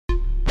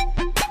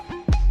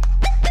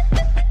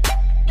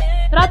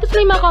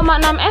105,6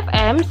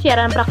 FM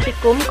Siaran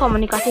Praktikum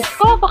Komunikasi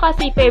Sekolah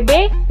Vokasi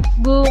IPB,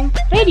 Boom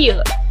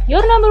Radio,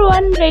 your number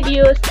one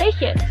radio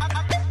station.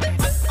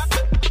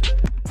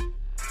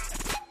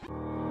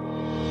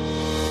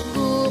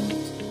 Boom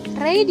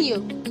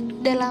Radio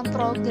dalam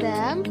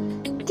program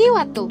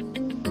Kiwatu,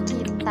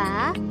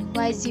 kita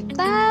wajib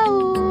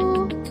tahu.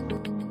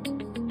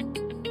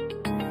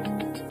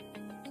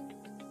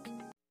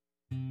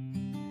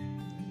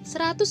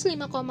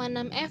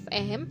 .6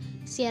 FM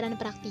Siaran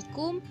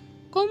Praktikum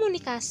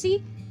Komunikasi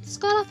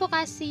Sekolah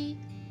Vokasi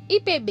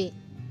IPB,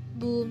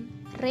 Boom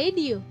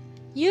Radio,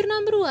 your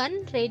number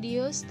one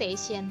radio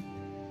station.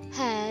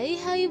 Hai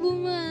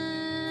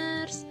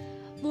Boomers,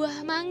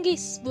 buah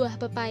manggis, buah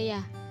pepaya,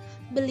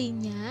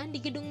 belinya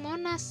di Gedung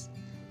Monas.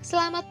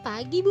 Selamat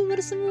pagi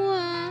Boomers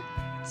semua,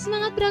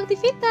 semangat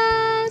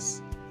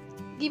beraktivitas.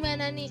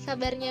 Gimana nih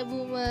kabarnya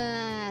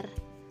Boomer?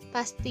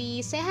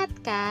 Pasti sehat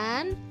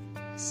kan?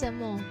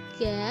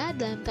 Semoga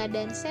dalam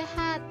keadaan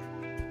sehat.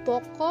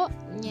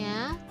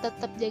 Pokoknya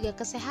tetap jaga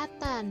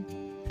kesehatan,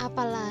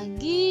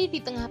 apalagi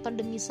di tengah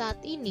pandemi saat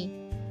ini.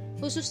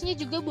 Khususnya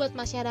juga buat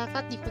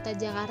masyarakat di kota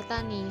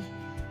Jakarta nih.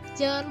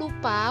 Jangan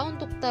lupa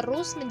untuk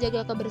terus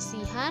menjaga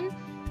kebersihan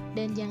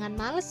dan jangan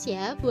males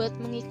ya buat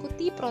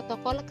mengikuti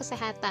protokol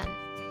kesehatan,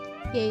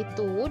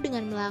 yaitu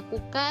dengan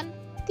melakukan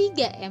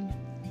 3M,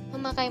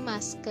 memakai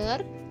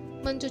masker,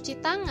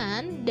 mencuci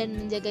tangan, dan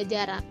menjaga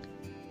jarak,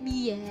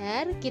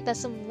 biar kita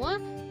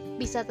semua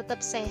bisa tetap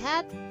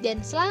sehat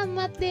dan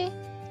selamat deh.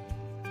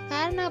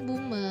 Karena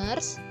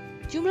Boomers,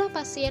 jumlah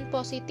pasien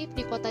positif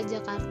di kota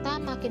Jakarta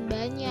makin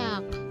banyak.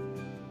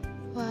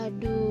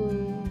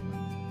 Waduh,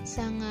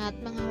 sangat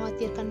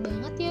mengkhawatirkan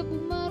banget ya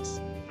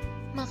Boomers.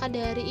 Maka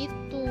dari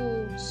itu,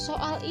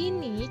 soal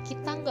ini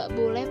kita nggak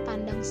boleh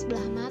pandang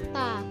sebelah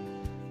mata.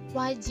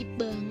 Wajib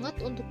banget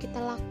untuk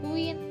kita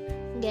lakuin,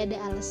 nggak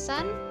ada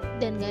alasan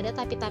dan nggak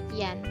ada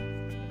tapi-tapian.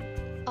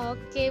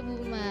 Oke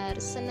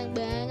Boomers, seneng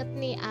banget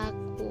nih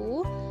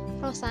aku,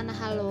 Rosanna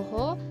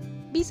Haloho,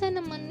 bisa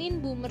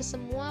nemenin Boomer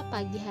semua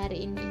pagi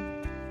hari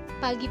ini.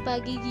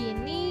 Pagi-pagi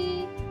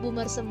gini,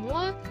 Boomer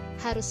semua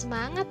harus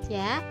semangat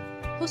ya,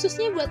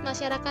 khususnya buat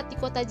masyarakat di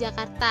kota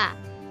Jakarta.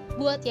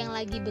 Buat yang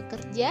lagi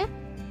bekerja,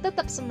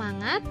 tetap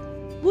semangat.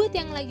 Buat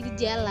yang lagi di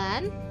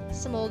jalan,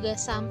 semoga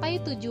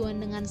sampai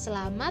tujuan dengan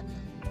selamat.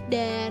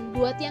 Dan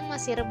buat yang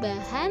masih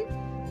rebahan,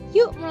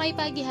 yuk mulai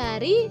pagi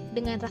hari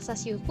dengan rasa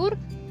syukur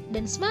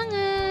dan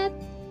semangat.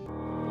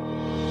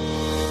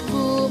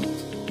 Boom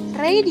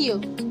Radio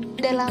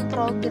dalam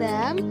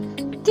program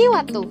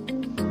Kiwatu,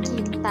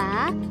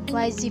 kita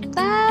wajib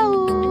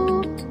tahu.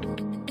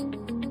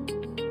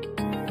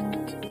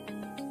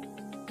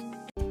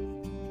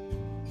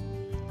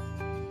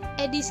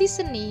 Edisi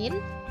Senin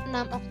 6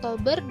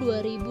 Oktober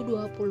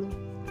 2020.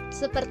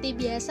 Seperti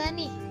biasa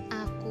nih,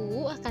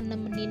 aku akan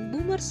nemenin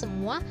Boomer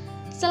semua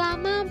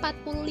selama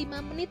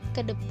 45 menit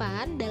ke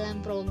depan dalam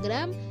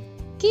program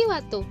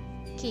Kiwatu,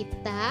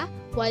 kita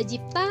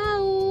wajib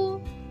tahu.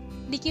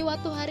 Di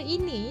Kiwatu hari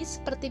ini,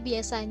 seperti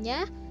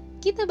biasanya,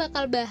 kita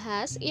bakal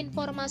bahas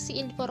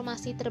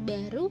informasi-informasi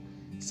terbaru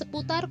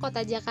seputar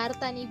kota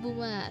Jakarta nih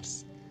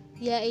Boomers,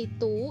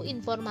 yaitu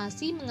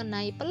informasi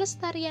mengenai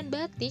pelestarian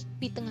batik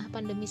di tengah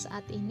pandemi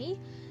saat ini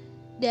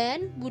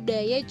dan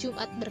budaya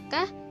Jumat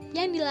Berkah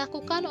yang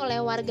dilakukan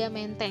oleh warga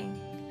Menteng.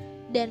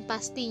 Dan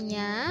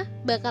pastinya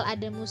bakal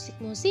ada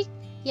musik-musik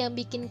yang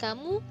bikin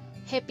kamu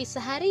happy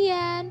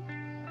seharian.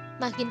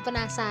 Makin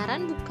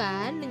penasaran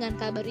bukan dengan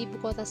kabar ibu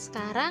kota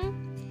sekarang?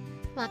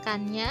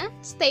 Makanya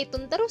stay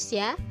tune terus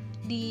ya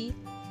di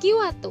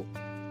Kiwatu,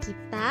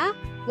 kita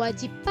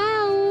wajib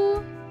tahu.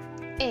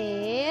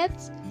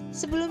 Eits,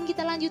 sebelum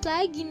kita lanjut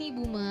lagi nih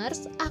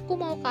Boomers, aku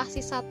mau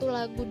kasih satu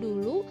lagu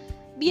dulu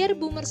biar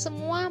Boomer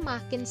semua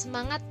makin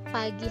semangat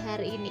pagi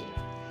hari ini.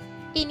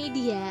 Ini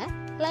dia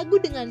lagu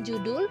dengan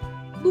judul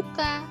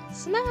Buka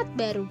Semangat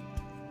Baru.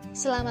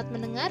 Selamat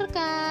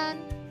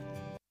mendengarkan.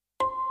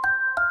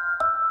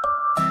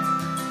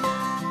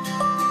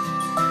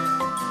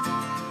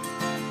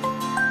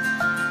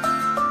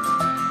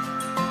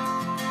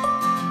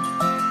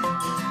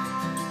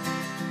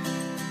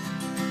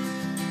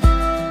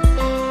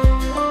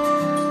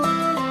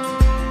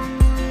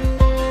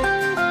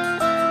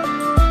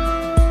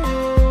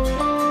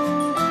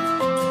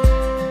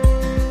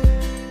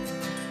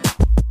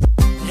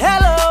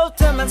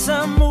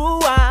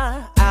 Semua,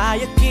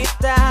 ayo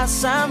kita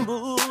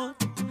sambut,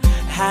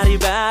 hari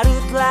baru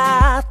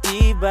telah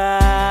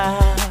tiba.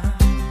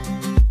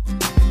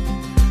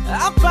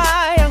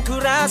 Apa yang ku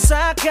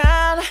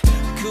rasakan,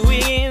 ku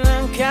ingin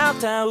engkau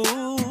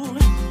tahu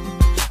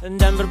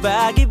dan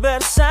berbagi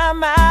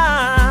bersama.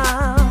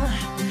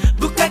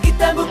 Buka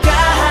kita buka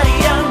hari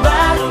yang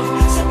baru,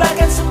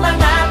 sebarkan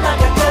semangat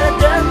langkah ke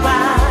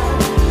depan.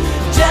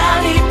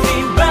 Jadi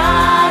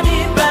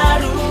pribadi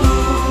baru.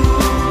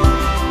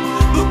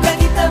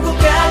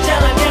 Buka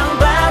jalan yang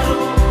baru,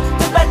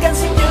 tebarkan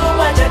senyum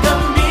wajah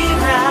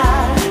gembira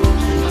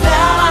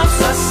dalam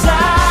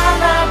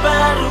suasana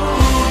baru.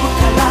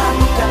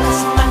 Bukalah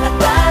semangat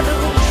baru,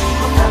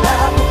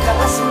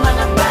 bukalah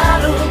semangat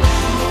baru,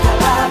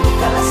 bukalah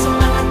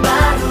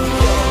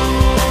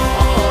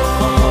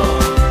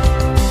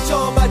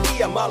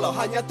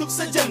semuanya tuk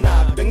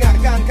sejenak.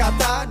 Dengarkan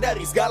kata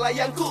dari segala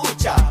yang ku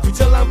ucap.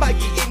 Jelang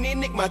pagi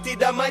ini nikmati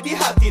damai di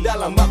hati.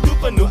 Dalam waktu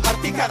penuh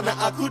arti karena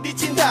aku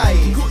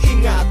dicintai. Ku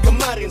ingat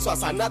kemarin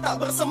suasana tak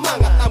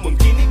bersemangat, namun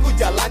kini ku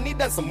jalani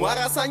dan semua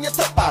rasanya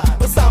tepat.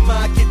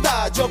 Bersama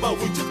kita coba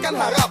wujudkan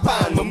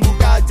harapan,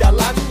 membuka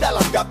jalan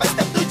dalam gapai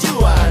setiap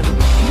tujuan.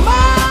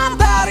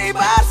 Matahari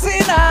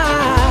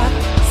bersinar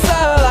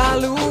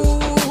selalu,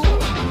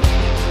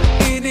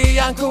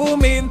 ini yang ku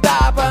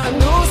minta,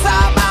 penuh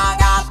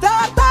semangat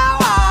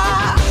tertawa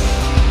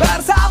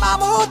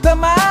bersamamu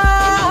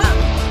teman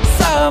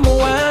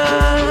semua.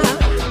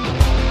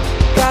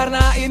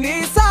 Karena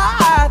ini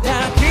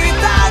saatnya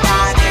kita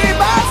nyanyi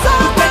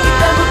bersama.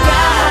 Kita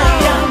buka hari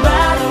yang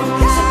baru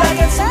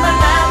sebagai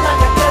semangat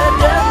langkah ke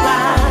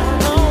depan.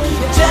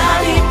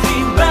 Jadi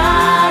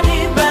pribadi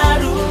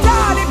baru.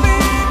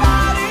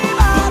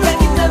 Bukan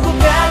kita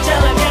buka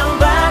jalan yang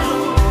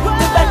baru,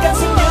 tebarkan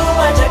senyum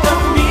wajah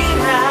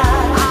gembira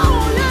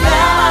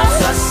dalam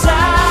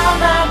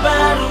suasana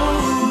baru.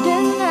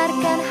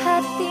 Dengarkan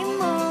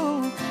hatimu,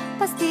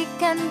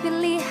 pastikan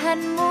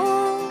pilihanmu.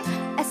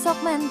 Esok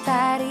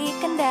mentari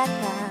kan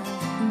datang,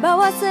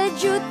 bawa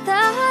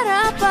sejuta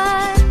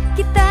harapan.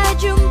 Kita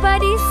jumpa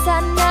di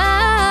sana,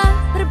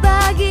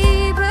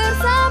 berbagi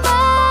bersama.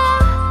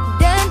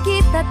 Dan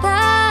kita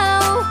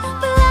tahu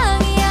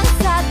pelangi yang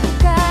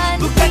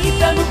satukan Bukan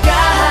kita buka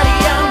hari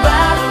yang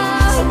baru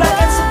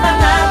sebagai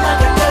semangat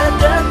langkah ke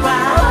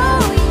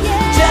depan.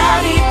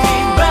 Jadi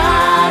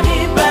pribadi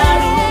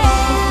baru.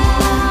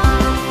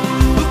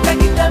 Bukan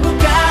kita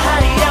buka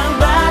hari yang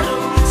baru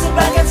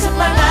sebagai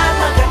semangat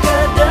langkah ke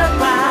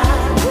depan.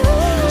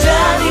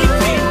 Jadi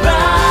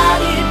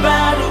pribadi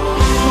baru.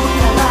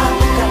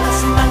 Bukalah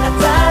semangat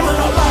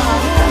baru.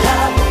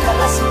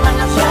 Bukalah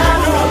semangat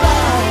baru.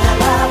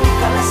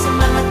 Bukalah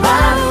semangat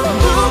baru.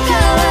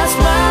 Bukalah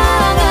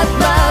semangat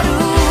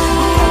baru.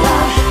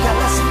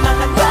 Bukalah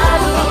semangat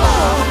baru.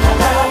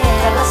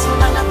 Bukalah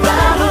semangat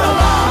baru.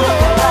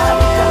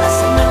 Bukalah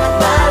semangat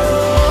baru.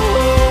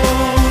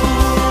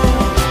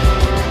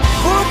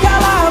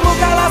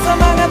 Bukalah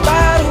semangat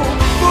baru.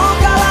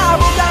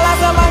 Bukalah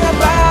semangat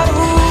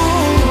baru.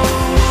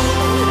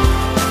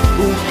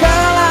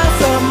 Bukalah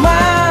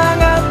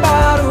semangat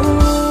baru.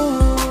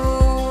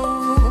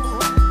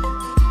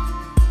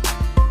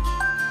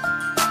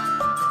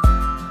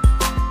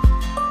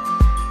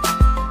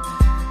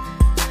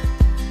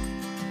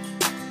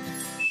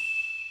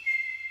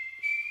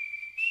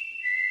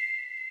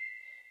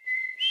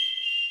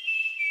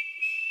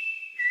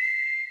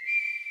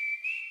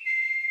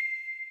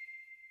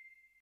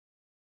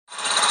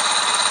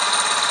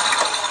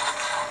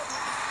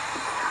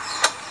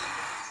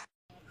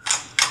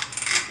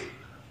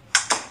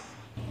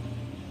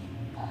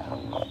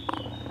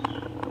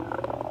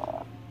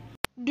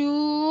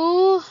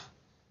 Duh,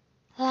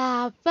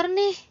 lapar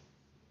nih.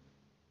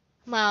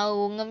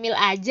 Mau ngemil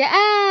aja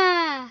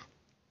ah.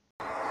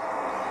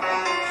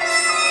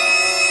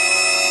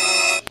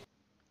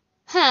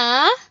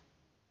 Hah?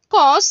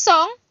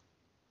 Kosong?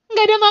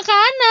 Nggak ada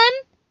makanan?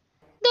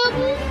 Nggak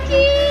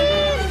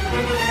mungkin.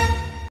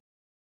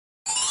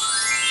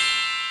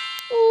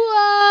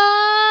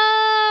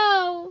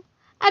 Wow,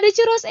 ada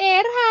churros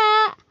RH.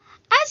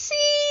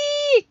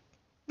 Asik.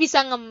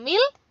 Bisa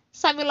ngemil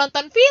sambil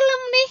nonton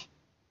film nih.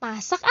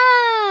 Masak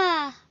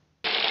ah.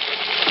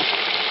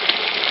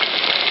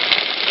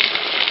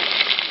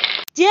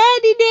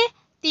 Jadi deh,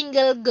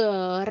 tinggal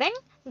goreng,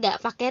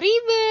 nggak pakai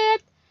ribet.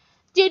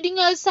 Jadi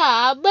nggak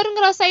sabar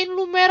ngerasain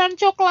lumeran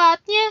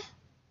coklatnya.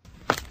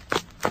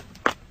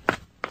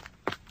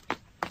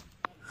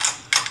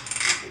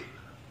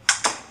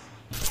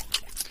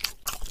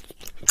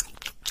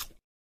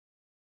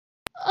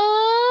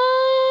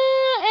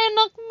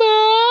 Enak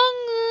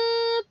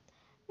banget.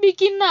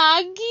 Bikin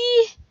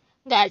nagih.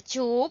 Nggak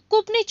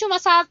cukup nih cuma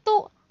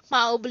satu.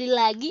 Mau beli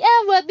lagi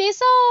buat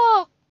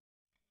besok.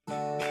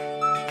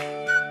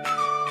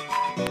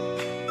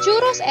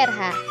 Churros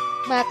RH,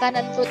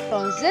 makanan food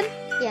frozen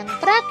yang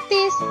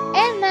praktis,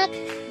 enak,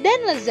 dan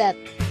lezat.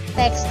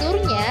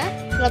 Teksturnya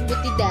lembut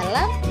di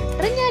dalam,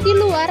 renyah di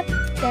luar,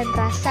 dan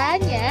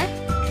rasanya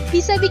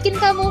bisa bikin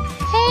kamu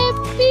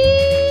happy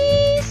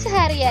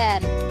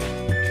seharian.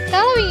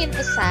 Kalau ingin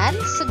pesan,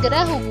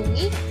 segera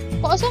hubungi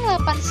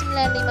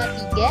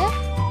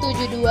 0893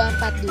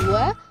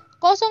 7242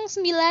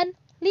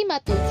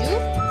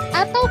 0957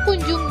 atau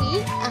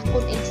kunjungi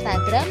akun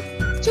Instagram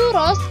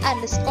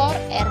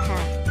churros_rh.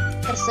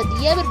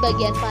 Tersedia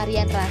berbagai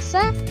varian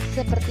rasa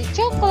seperti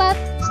coklat,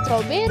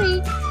 stroberi,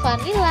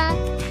 vanila,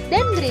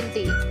 dan green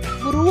tea.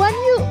 Buruan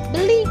yuk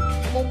beli,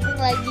 mumpung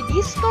lagi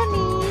diskon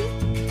nih.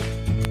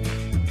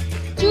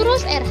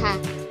 Churros RH,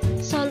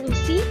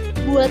 solusi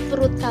buat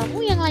perut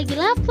kamu yang lagi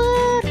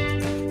lapar.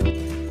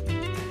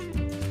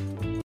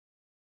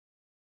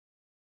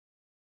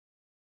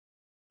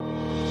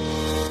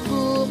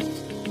 Boom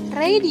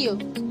Radio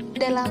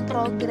dalam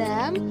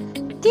program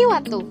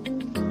Kiwatu.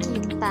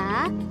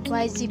 Kita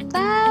wajib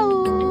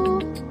tahu.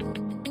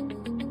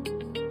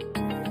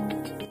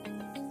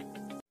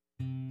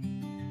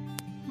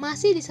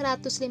 Masih di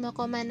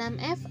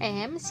 105,6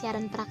 FM,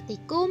 siaran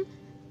Praktikum,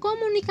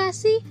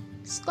 Komunikasi,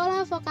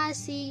 Sekolah,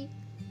 Vokasi,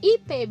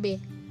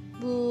 IPB,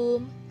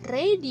 Boom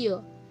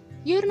Radio,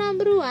 your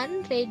number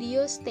one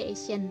radio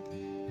station.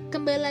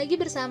 Kembali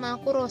lagi bersama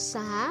aku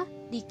Rosa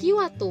di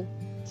Kiwatu.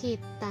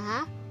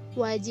 Kita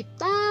wajib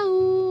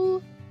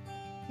tahu.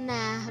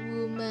 Nah,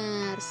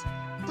 Boomers,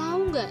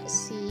 tahu nggak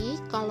sih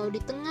kalau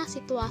di tengah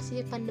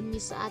situasi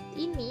pandemi saat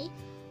ini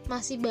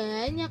masih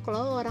banyak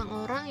loh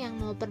orang-orang yang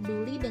mau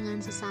peduli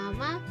dengan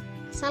sesama.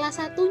 Salah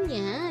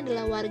satunya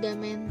adalah warga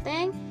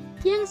Menteng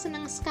yang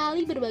senang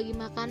sekali berbagi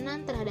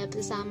makanan terhadap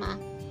sesama.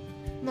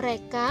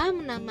 Mereka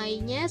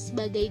menamainya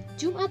sebagai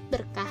Jumat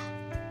Berkah.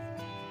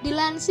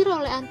 Dilansir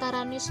oleh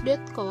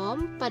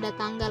antaranews.com pada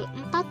tanggal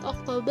 4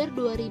 Oktober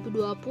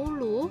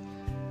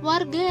 2020,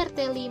 warga RT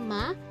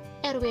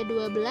 5 RW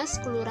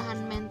 12 Kelurahan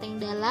Menteng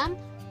Dalam,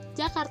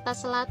 Jakarta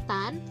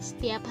Selatan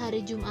setiap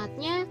hari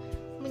Jumatnya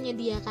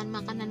menyediakan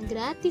makanan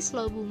gratis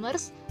loh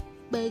Boomers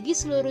bagi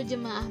seluruh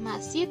jemaah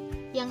masjid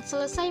yang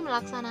selesai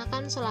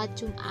melaksanakan sholat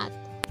Jumat.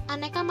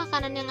 Aneka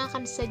makanan yang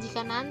akan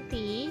disajikan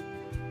nanti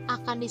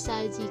akan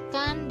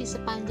disajikan di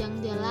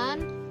sepanjang jalan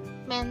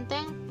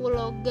Menteng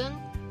Pulau Gang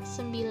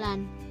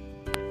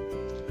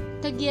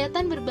 9.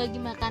 Kegiatan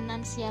berbagi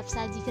makanan siap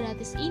saji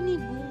gratis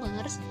ini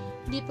Boomers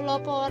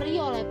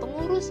dipelopori oleh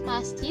pengurus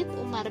Masjid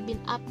Umar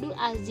bin Abdul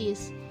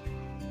Aziz.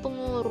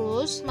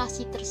 Pengurus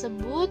masjid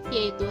tersebut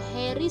yaitu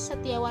Heri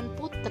Setiawan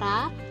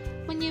Putra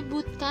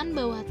menyebutkan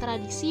bahwa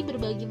tradisi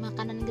berbagi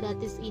makanan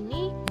gratis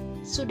ini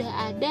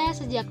sudah ada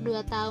sejak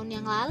 2 tahun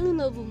yang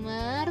lalu loh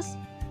Boomers.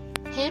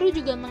 Heru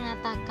juga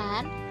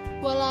mengatakan,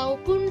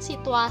 walaupun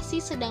situasi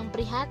sedang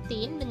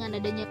prihatin dengan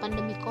adanya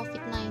pandemi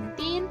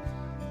COVID-19,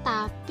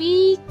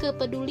 tapi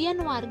kepedulian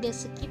warga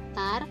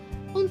sekitar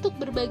untuk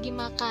berbagi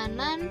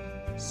makanan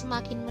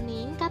semakin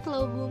meningkat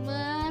loh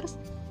Boomers.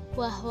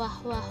 Wah.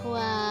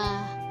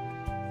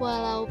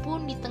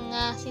 Walaupun di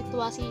tengah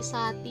situasi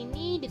saat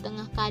ini, di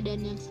tengah keadaan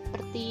yang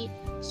seperti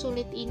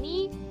sulit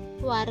ini,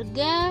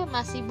 warga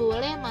masih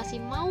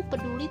mau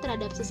peduli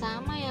terhadap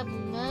sesama ya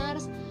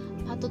Boomers.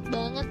 Patut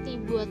banget nih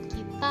buat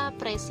kita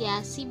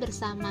apresiasi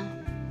bersama.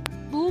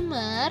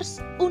 Boomers,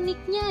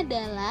 uniknya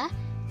adalah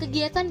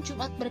kegiatan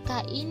Jumat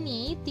Berkah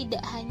ini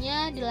tidak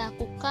hanya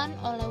dilakukan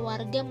oleh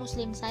warga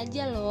muslim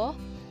saja loh,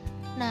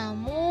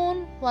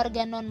 namun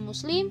warga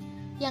non-muslim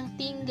yang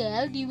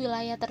tinggal di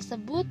wilayah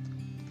tersebut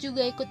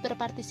juga ikut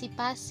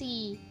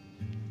berpartisipasi.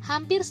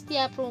 Hampir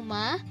setiap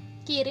rumah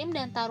kirim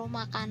dan taruh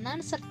makanan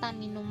serta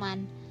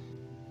minuman.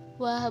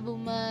 Wah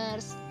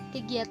Boomers,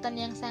 kegiatan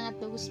yang sangat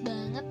bagus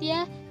banget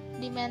ya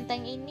di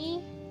Menteng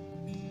ini.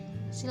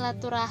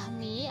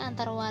 Silaturahmi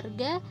antar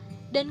warga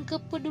dan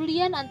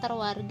kepedulian antar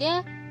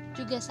warga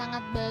juga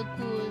sangat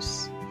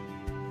bagus.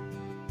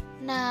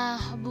 Nah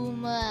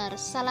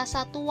Boomers, salah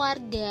satu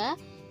warga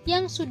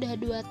yang sudah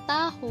 2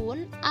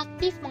 tahun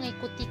aktif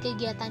mengikuti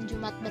kegiatan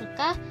Jumat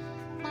Berkah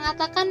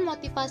mengatakan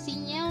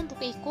motivasinya untuk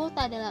ikut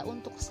adalah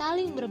untuk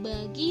saling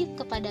berbagi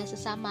kepada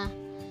sesama.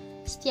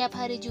 Setiap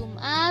hari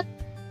Jumat,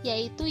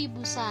 yaitu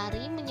Ibu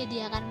Sari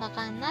menyediakan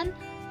makanan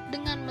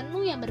dengan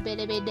menu yang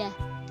berbeda-beda,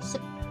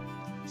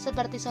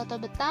 seperti soto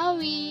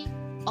Betawi,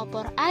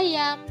 opor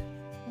ayam,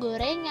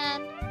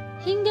 gorengan,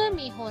 hingga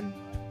mihun.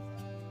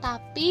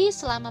 Tapi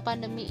selama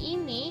pandemi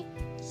ini,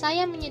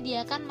 saya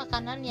menyediakan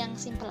makanan yang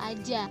simpel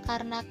aja,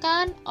 karena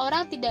kan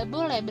orang tidak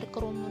boleh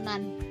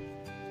berkerumunan.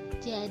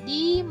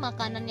 Jadi,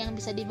 makanan yang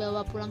bisa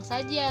dibawa pulang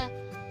saja,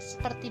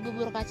 seperti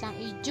bubur kacang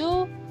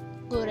hijau,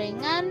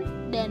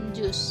 gorengan, dan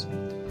jus.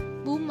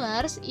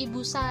 Boomers,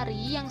 Ibu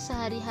Sari yang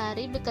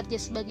sehari-hari bekerja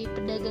sebagai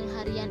pedagang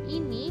harian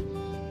ini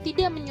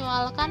tidak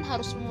menyoalkan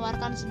harus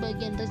mengeluarkan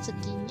sebagian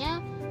rezekinya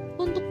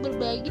untuk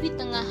berbagi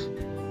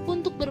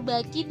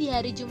di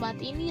hari Jumat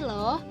ini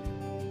loh.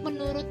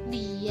 Menurut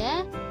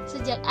dia,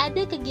 sejak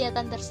ada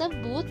kegiatan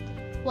tersebut,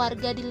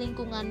 warga di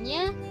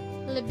lingkungannya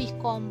lebih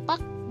kompak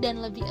dan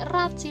lebih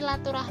erat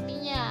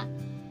silaturahminya.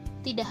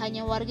 Tidak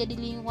hanya warga di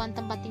lingkungan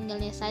tempat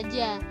tinggalnya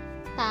saja,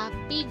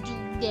 tapi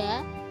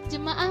juga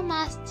jemaah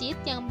masjid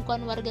yang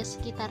bukan warga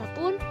sekitar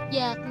pun,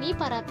 yakni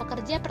para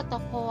pekerja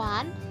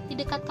pertokoan di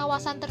dekat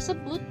kawasan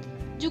tersebut,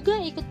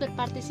 juga ikut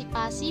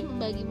berpartisipasi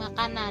membagi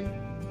makanan.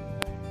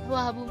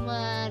 Wah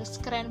Boomers,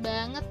 keren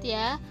banget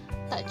ya.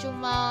 Tak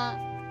cuma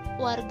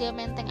warga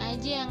Menteng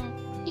aja yang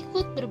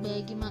ikut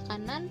berbagi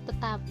makanan,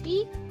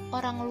 tetapi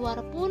orang luar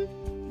pun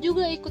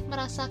juga ikut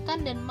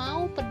merasakan dan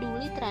mau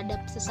peduli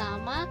terhadap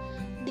sesama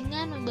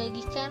dengan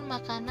membagikan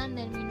makanan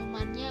dan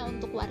minumannya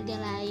untuk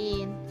warga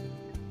lain.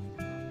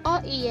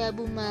 Oh iya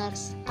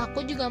Boomers,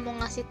 aku juga mau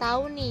ngasih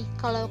tahu nih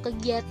kalau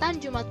kegiatan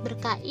Jumat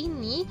Berkah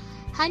ini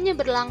hanya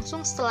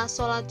berlangsung setelah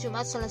sholat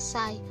Jumat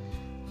selesai.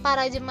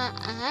 Para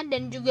jemaah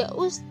dan juga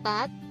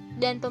ustadz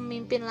dan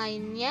pemimpin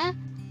lainnya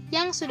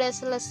yang sudah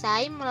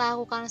selesai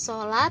melakukan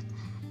sholat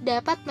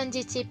dapat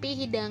mencicipi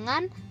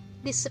hidangan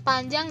di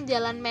sepanjang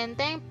jalan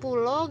Menteng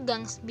Pulau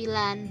Gang 9.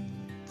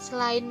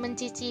 Selain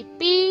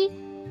mencicipi,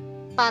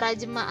 para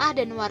jemaah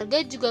dan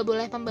warga juga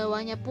boleh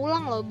membawanya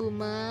pulang loh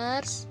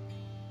Boomers.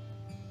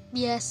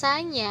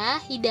 Biasanya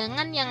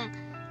hidangan yang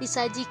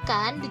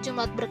disajikan di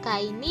Jumat Berkah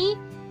ini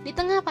di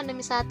tengah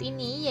pandemi saat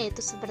ini, yaitu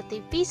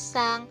seperti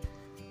pisang,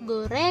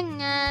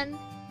 gorengan,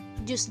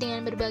 jus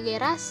dengan berbagai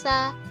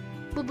rasa,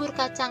 bubur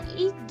kacang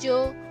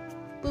ijo,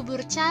 bubur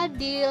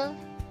cadil,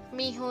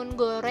 mihun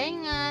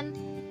gorengan,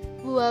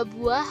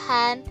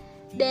 buah-buahan,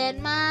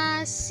 dan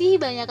masih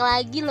banyak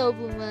lagi loh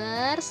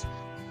Boomers.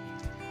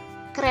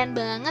 Keren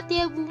banget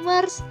ya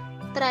Boomers,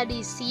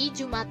 tradisi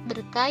Jumat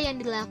Berkah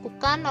yang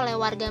dilakukan oleh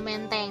warga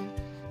Menteng.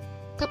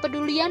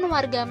 Kepedulian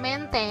warga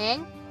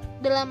Menteng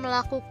dalam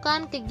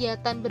melakukan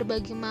kegiatan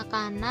berbagi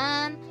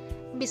makanan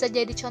bisa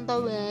jadi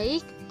contoh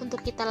baik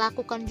untuk kita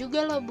lakukan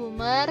juga loh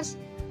Boomers.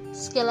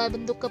 Segala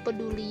bentuk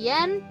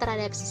kepedulian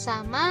terhadap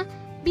sesama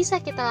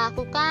bisa kita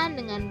lakukan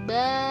dengan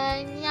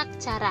banyak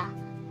cara,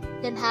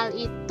 dan hal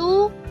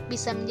itu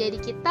bisa menjadi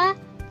kita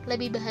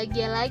lebih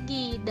bahagia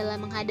lagi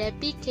dalam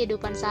menghadapi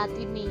kehidupan saat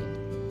ini.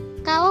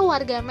 Kalau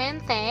warga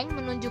Menteng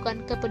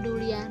menunjukkan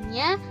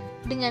kepeduliannya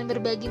dengan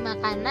berbagi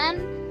makanan,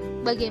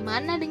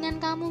 bagaimana dengan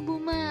kamu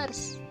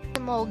Boomers?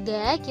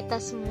 Semoga kita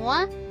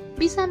semua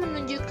bisa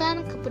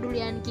menunjukkan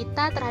kepedulian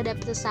kita terhadap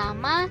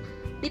sesama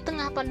di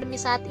tengah pandemi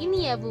saat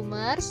ini ya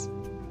Boomers.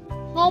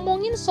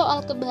 Ngomongin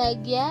soal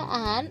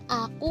kebahagiaan,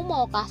 aku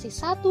mau kasih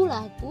satu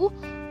lagu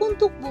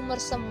untuk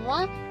Boomers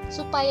semua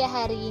supaya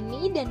hari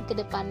ini dan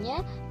kedepannya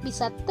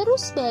bisa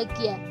terus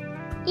bahagia.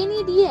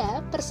 Ini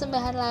dia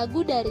persembahan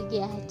lagu dari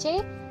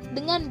GHC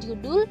dengan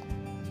judul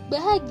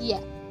Bahagia.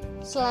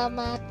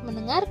 Selamat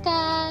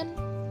mendengarkan.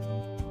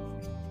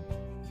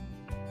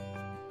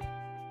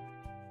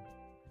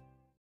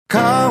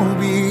 Kau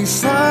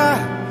bisa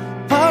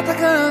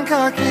patahkan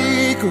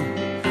kakiku,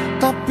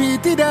 tapi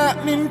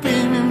tidak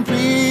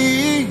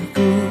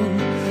mimpi-mimpiku.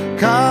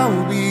 Kau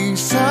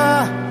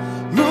bisa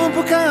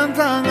lumpuhkan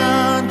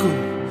tanganku,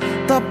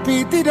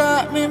 tapi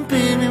tidak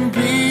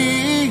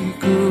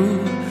mimpi-mimpiku.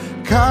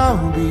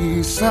 Kau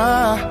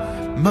bisa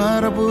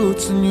merebut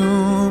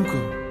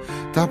senyumku,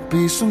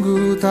 tapi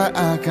sungguh tak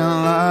akan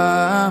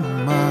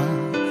lama.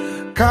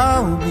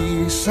 Kau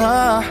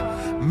bisa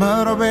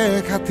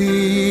merobek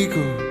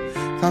hatiku,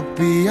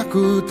 tapi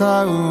aku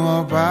tahu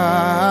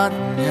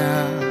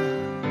obatnya.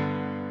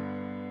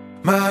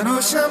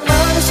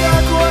 Manusia-manusia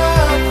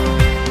kuat,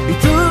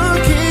 itu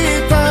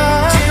kita.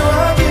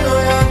 Jiwa-jiwa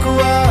yang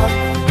kuat,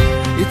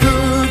 itu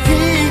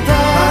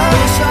kita.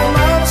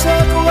 Manusia-manusia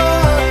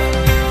kuat,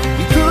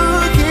 itu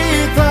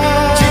kita.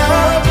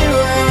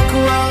 Jiwa-jiwa yang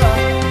kuat,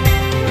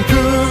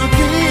 itu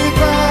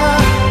kita.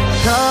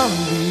 Kau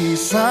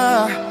bisa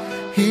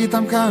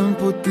hitamkan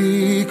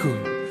putihku,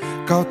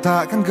 kau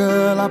takkan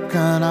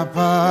gelapkan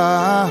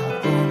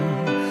apapun.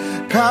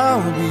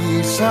 Kau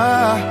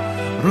bisa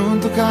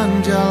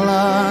runtuhkan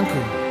jalanku,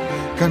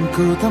 kan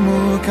ku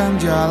temukan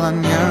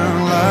jalan yang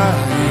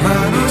lain.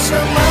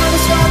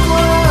 Manusia-manusia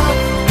kuat,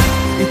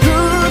 itu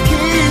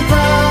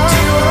kita.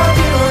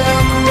 Jiwa-jiwa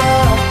yang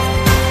kuat,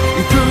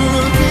 itu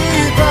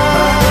kita.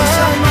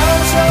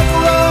 Manusia-manusia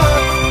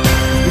kuat,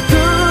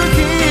 itu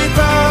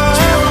kita.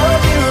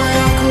 Jiwa-jiwa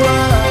yang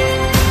kuat,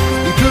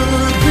 itu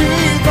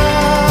kita.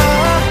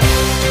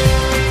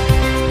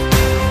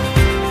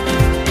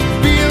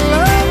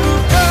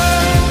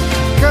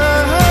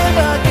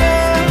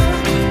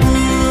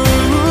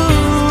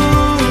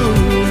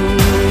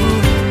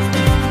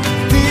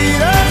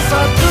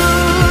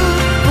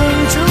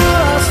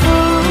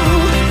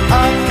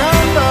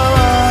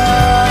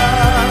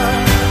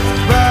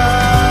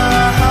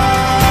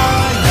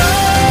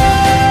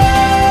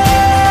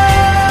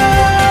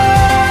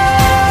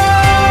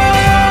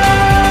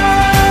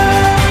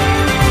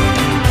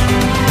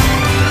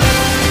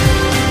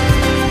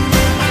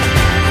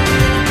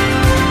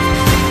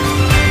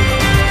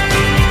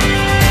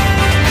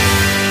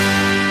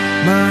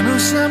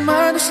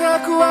 Manusia-manusia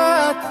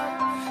kuat,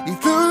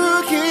 itu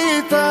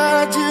kita.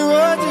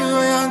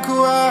 Jiwa-jiwa yang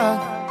kuat,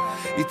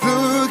 itu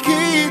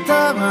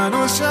kita.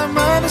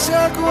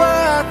 Manusia-manusia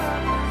kuat,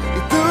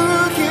 itu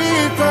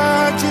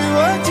kita.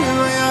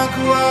 Jiwa-jiwa yang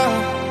kuat,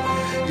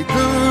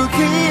 itu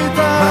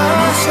kita.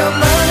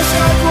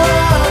 Manusia-manusia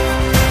kuat,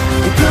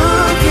 itu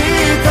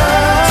kita.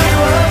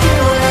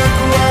 Jiwa-jiwa yang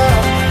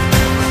kuat,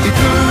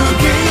 itu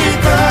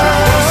kita.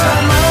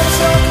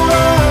 Manusia-manusia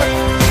kuat,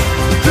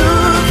 itu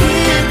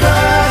kita.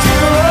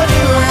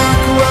 Jiwa-jiwa yang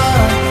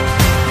kuat,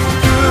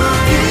 itu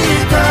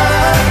kita.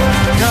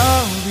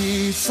 Kau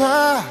bisa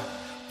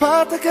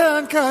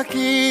patahkan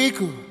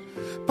kakiku,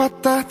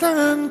 patah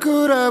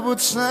tanganku, rebut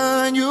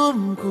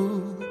senyumku,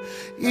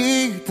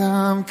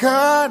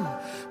 hitamkan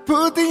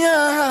putihnya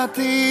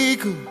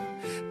hatiku,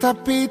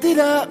 tapi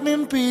tidak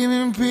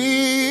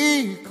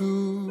mimpi-mimpiku.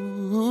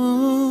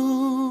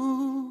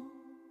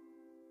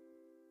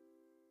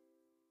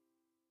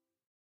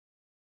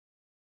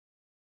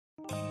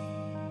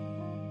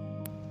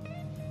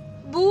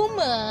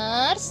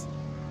 Boomers,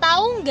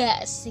 tahu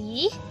nggak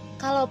sih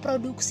kalau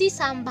produksi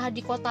sampah di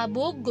kota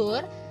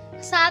Bogor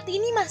saat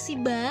ini masih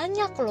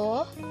banyak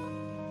loh.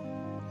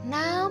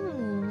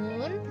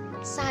 Namun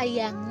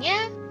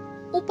sayangnya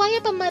upaya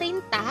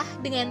pemerintah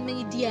dengan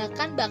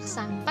menyediakan bak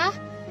sampah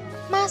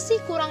masih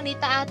kurang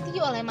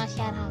ditaati oleh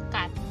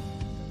masyarakat.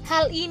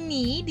 Hal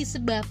ini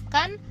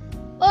disebabkan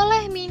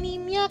oleh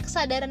minimnya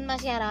kesadaran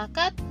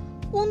masyarakat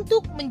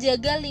untuk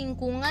menjaga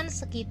lingkungan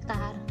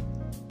sekitar.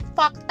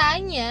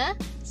 Faktanya,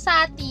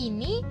 saat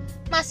ini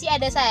masih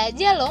ada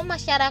saja loh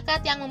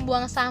masyarakat yang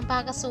membuang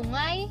sampah ke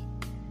sungai.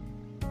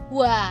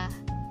 Wah,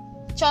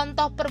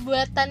 contoh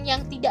perbuatan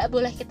yang tidak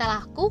boleh kita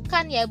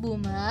lakukan ya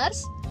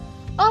boomers.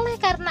 Oleh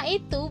karena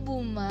itu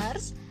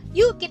boomers,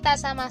 yuk kita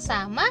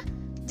sama-sama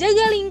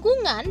jaga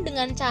lingkungan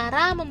dengan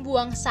cara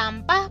membuang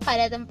sampah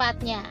pada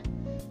tempatnya.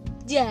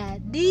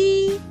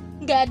 Jadi,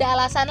 gak ada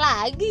alasan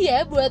lagi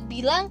ya buat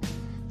bilang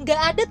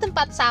gak ada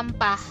tempat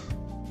sampah.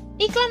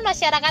 Iklan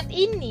masyarakat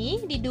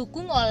ini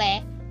didukung oleh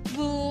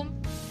Boom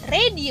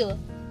Radio,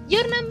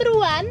 your number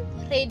one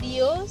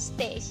radio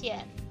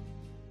station.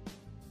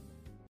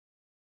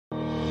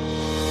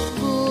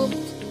 Boom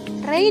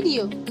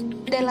Radio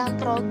dalam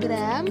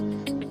program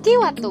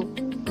Kiwatu.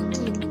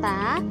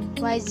 Kita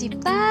wajib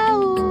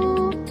tahu.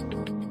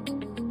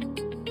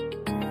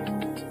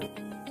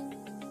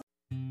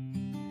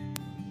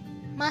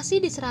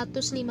 Masih di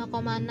 105,6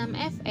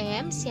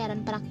 FM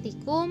Siaran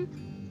Praktikum,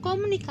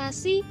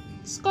 Komunikasi,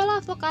 Sekolah,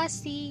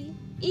 Vokasi,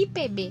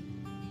 IPB.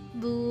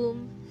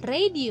 Boom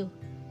Radio,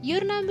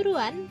 your number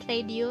one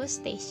radio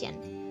station.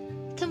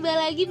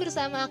 Kembali lagi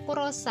bersama aku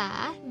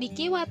Rosa di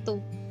Kiwatu.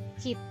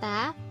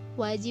 Kita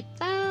wajib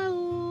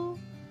tahu.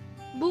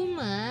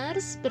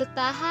 Boomers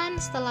bertahan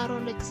setelah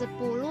ronde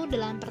ke-10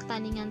 dalam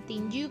pertandingan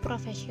tinju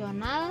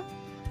profesional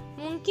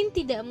mungkin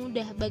tidak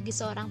mudah bagi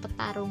seorang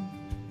petarung.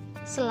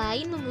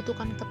 Selain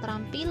membutuhkan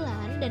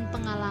keterampilan dan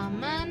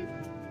pengalaman,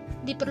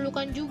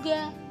 diperlukan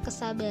juga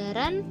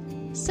kesabaran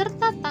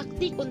serta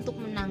taktik untuk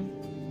menang.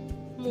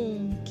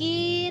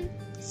 Mungkin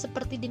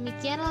seperti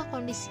demikianlah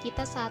kondisi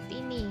kita saat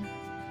ini.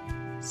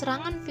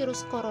 Serangan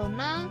virus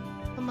corona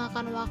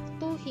memakan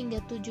waktu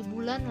hingga 7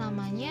 bulan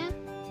lamanya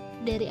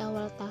dari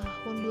awal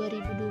tahun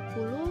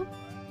 2020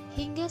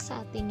 hingga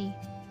saat ini.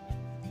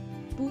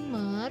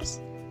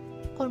 Boomers,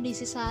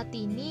 kondisi saat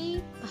ini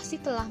pasti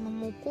telah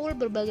memukul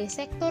berbagai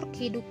sektor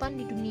kehidupan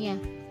di dunia,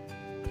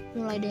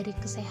 mulai dari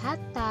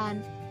kesehatan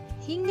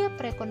hingga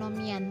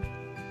perekonomian.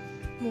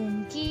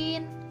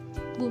 Mungkin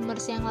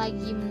boomers yang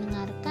lagi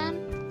mendengarkan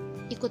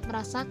ikut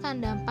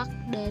merasakan dampak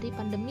dari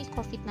pandemi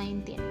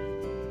COVID-19.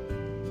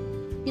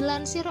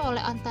 Dilansir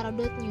oleh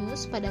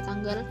Antara.news pada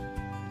tanggal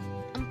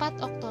 4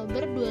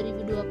 Oktober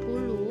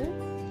 2020,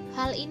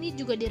 hal ini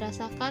juga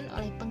dirasakan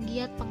oleh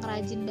penggiat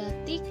pengrajin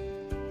batik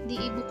di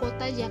ibu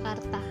kota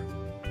Jakarta,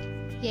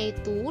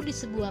 yaitu di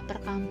sebuah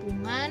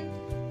perkampungan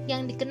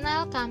yang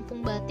dikenal Kampung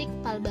Batik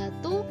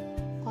Palbatu,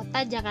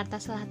 Kota Jakarta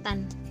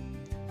Selatan.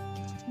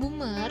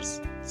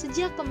 Boomers,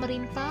 sejak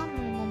pemerintah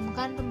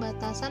mengumumkan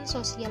pembatasan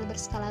sosial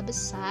berskala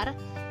besar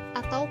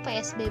atau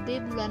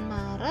PSBB bulan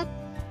Maret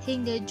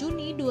hingga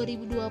Juni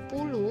 2020,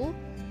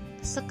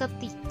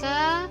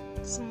 seketika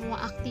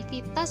semua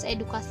aktivitas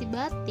edukasi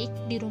batik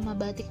di Rumah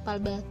Batik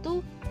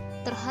Palbatu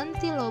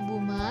terhenti loh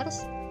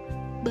boomers.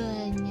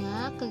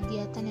 Banyak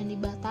kegiatan yang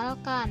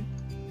dibatalkan,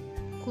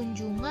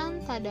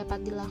 kunjungan tak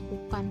dapat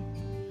dilakukan,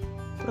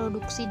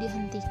 produksi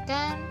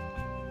dihentikan,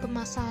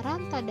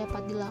 pemasaran tak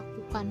dapat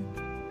dilakukan,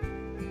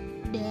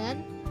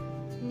 dan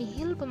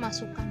nihil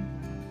pemasukan.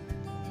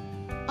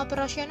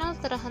 Operasional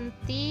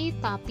terhenti,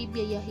 tapi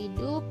biaya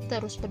hidup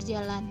terus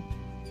berjalan.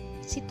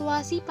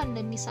 Situasi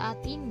pandemi saat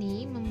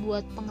ini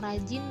membuat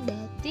pengrajin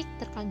batik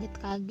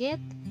terkaget-kaget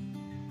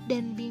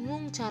dan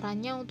bingung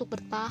caranya untuk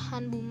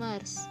bertahan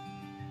boomers.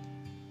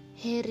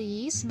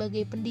 Heri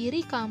sebagai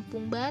pendiri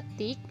kampung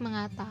batik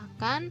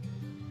mengatakan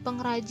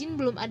pengrajin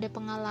belum ada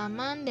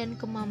pengalaman dan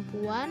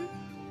kemampuan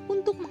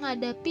untuk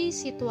menghadapi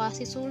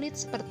situasi sulit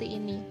seperti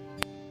ini.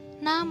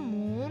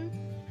 Namun,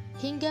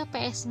 hingga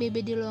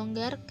PSBB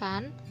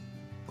dilonggarkan,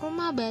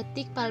 Rumah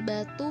Batik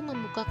Palbatu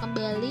membuka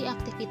kembali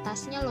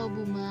aktivitasnya loh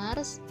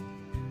boomers.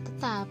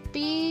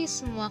 Tetapi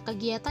semua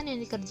kegiatan yang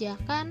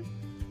dikerjakan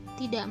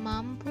tidak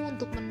mampu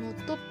untuk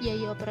menutup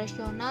biaya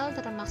operasional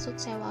termasuk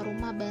sewa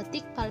Rumah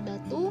Batik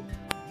Palbatu.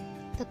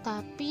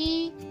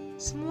 Tetapi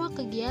semua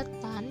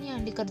kegiatan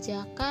yang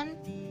dikerjakan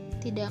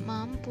tidak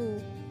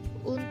mampu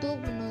untuk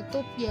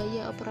menutup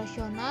biaya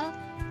operasional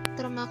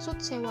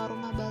termasuk sewa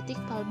Rumah Batik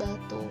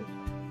Palbatu.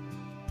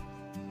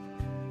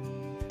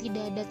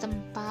 Tidak ada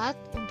tempat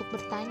untuk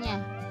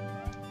bertanya,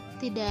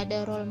 tidak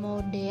ada role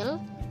model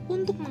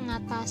untuk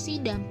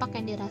mengatasi dampak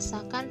yang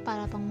dirasakan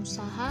para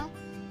pengusaha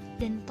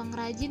dan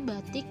pengrajin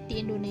batik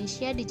di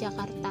Indonesia di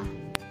Jakarta.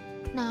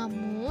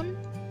 Namun,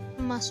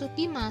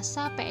 memasuki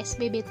masa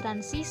PSBB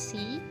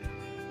transisi,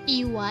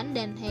 Iwan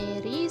dan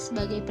Heri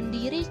sebagai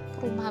pendiri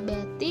Rumah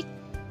Batik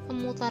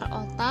memutar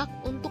otak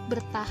untuk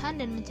bertahan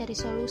dan mencari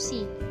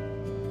solusi,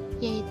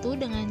 yaitu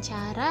dengan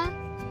cara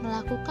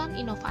melakukan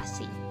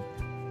inovasi.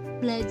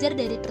 Belajar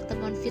dari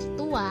pertemuan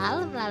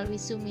virtual melalui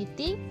Zoom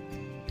Meeting,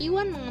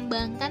 Iwan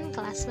mengembangkan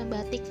kelas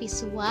membatik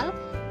visual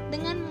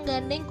dengan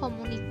menggandeng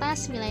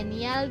komunitas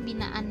milenial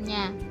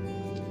binaannya.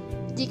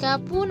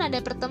 Jikapun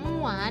ada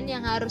pertemuan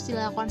yang harus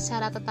dilakukan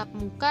secara tatap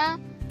muka,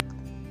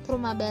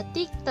 Rumah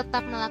Batik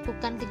tetap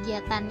melakukan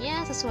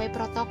kegiatannya sesuai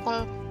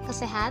protokol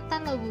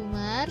kesehatan loh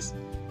Boomers.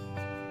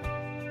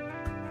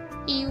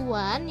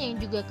 Iwan yang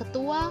juga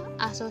ketua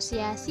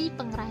Asosiasi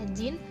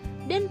Pengrajin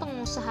dan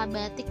Pengusaha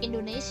Batik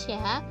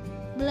Indonesia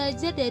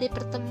belajar dari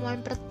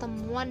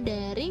pertemuan-pertemuan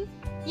daring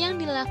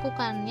yang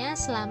dilakukannya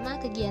selama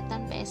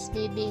kegiatan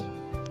PSBB.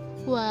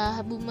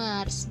 Wah,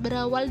 Boomers,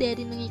 berawal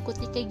dari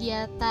mengikuti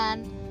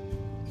kegiatan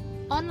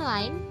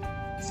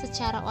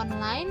secara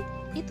online,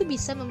 itu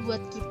bisa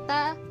membuat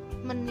kita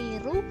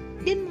meniru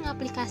dan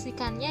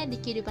mengaplikasikannya di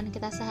kehidupan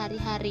kita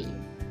sehari-hari.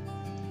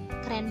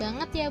 Keren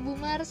banget ya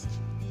Boomers.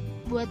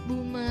 Buat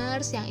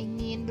Boomers yang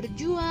ingin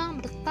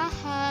berjuang,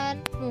 bertahan,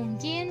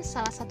 mungkin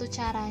salah satu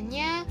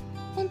caranya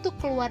untuk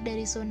keluar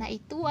dari zona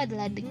itu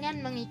adalah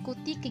dengan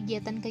mengikuti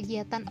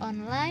kegiatan-kegiatan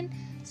online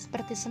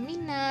seperti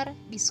seminar,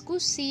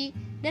 diskusi,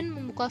 dan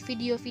membuka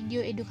video-video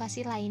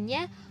edukasi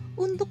lainnya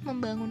untuk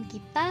membangun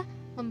kita,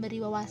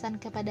 memberi wawasan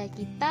kepada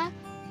kita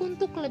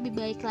untuk lebih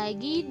baik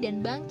lagi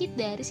dan bangkit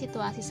dari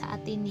situasi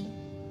saat ini.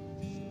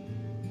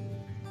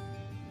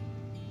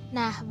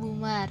 Nah,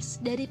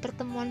 Boomers, dari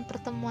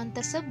pertemuan-pertemuan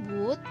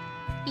tersebut,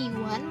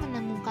 Iwan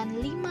menemukan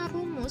 5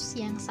 rumus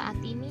yang saat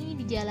ini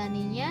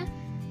dijalaninya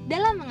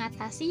dalam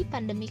mengatasi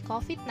pandemi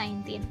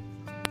COVID-19.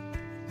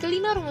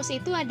 Kelima rumus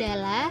itu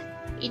adalah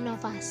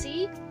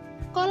inovasi,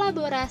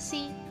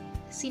 kolaborasi,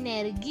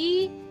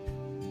 sinergi,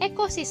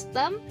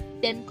 ekosistem,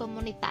 dan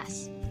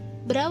komunitas.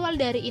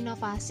 Berawal dari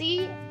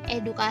inovasi,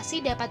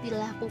 edukasi dapat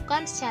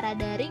dilakukan secara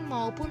daring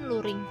maupun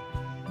luring.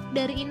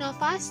 Dari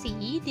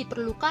inovasi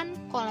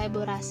diperlukan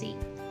kolaborasi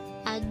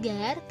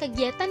agar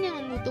kegiatan yang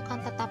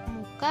membutuhkan tatap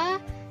muka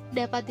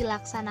dapat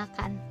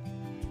dilaksanakan.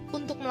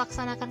 Untuk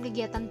melaksanakan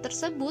kegiatan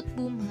tersebut,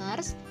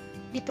 Boomers,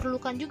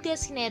 diperlukan juga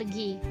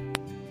sinergi.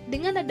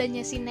 Dengan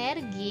adanya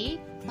sinergi,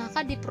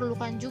 maka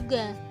diperlukan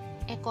juga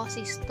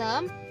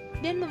ekosistem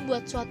dan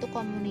membuat suatu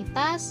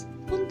komunitas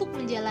untuk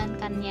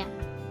menjalankannya.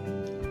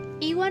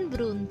 Iwan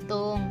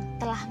beruntung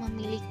telah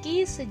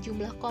memiliki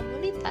sejumlah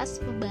komunitas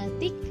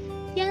membatik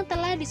yang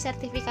telah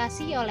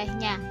disertifikasi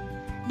olehnya.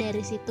 Dari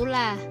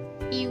situlah,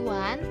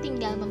 Iwan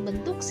tinggal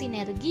membentuk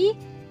sinergi,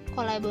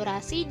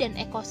 kolaborasi, dan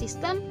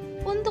ekosistem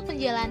untuk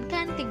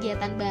menjalankan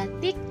kegiatan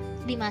batik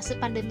di masa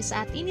pandemi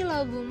saat ini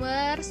loh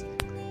Boomers.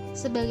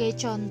 Sebagai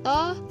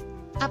contoh,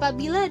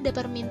 apabila ada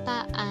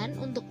permintaan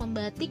untuk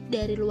membatik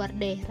dari luar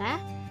daerah,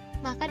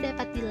 maka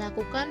dapat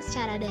dilakukan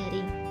secara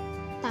daring.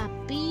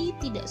 Tapi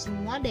tidak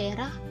semua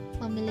daerah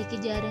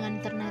memiliki jaringan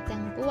internet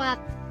yang kuat.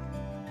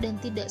 Dan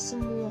tidak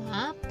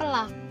semua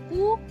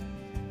pelaku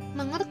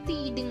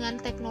mengerti dengan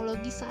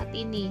teknologi saat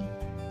ini.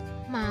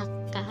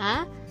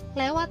 Maka,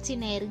 lewat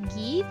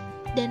sinergi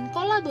dan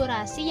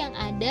kolaborasi yang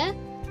ada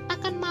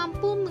akan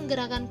mampu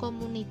menggerakkan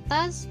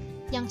komunitas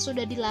yang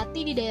sudah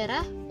dilatih di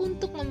daerah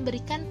untuk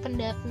memberikan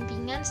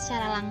pendampingan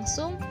secara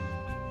langsung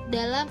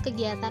dalam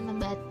kegiatan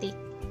membatik.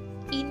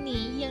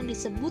 Ini yang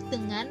disebut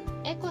dengan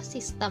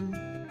ekosistem.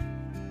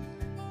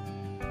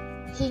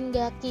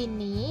 Hingga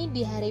kini,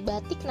 di Hari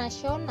Batik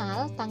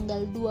Nasional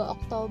tanggal 2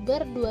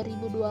 Oktober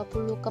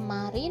 2020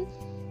 kemarin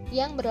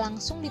yang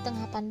berlangsung di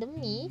tengah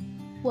pandemi,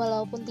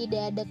 walaupun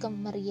tidak ada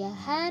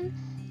kemeriahan,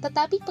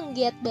 tetapi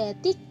penggiat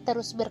batik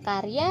terus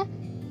berkarya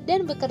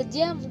dan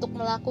bekerja untuk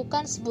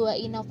melakukan sebuah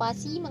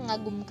inovasi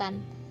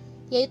mengagumkan,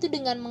 yaitu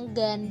dengan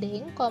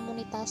menggandeng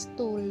komunitas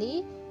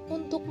tuli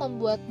untuk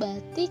membuat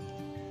batik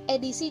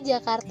edisi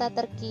Jakarta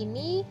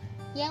terkini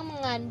yang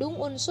mengandung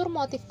unsur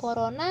motif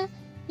corona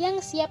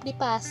yang siap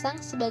dipasang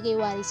sebagai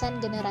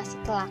warisan generasi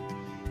kelak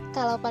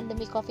kalau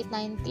pandemi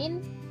COVID-19,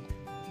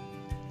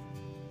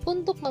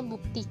 untuk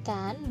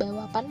membuktikan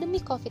bahwa pandemi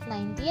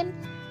COVID-19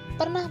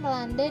 pernah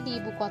melanda di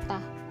ibu kota.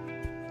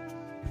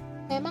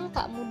 Memang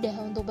tak mudah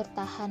untuk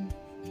bertahan,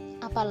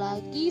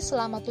 apalagi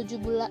selama 7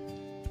 bulan.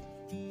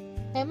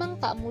 Memang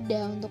tak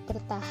mudah untuk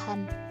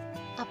bertahan,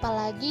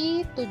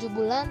 apalagi 7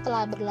 bulan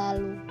telah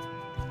berlalu.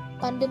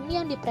 Pandemi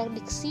yang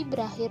diprediksi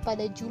berakhir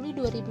pada Juli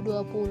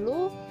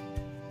 2020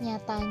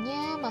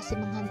 nyatanya masih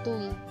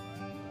menghantui.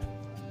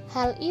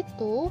 Hal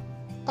itu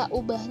tak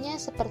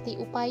ubahnya seperti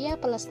upaya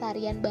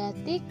pelestarian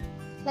batik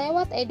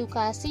lewat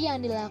edukasi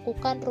yang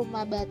dilakukan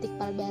Rumah Batik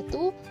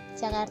Palbatu,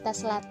 Jakarta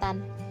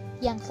Selatan,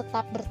 yang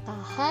tetap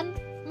bertahan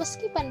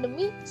meski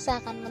pandemi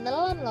seakan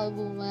menelan loh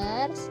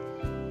Boomers.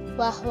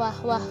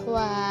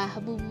 Wah,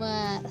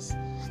 Boomers.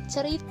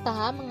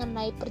 Cerita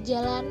mengenai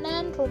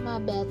perjalanan Rumah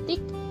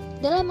Batik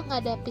dalam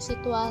menghadapi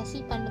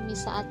situasi pandemi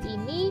saat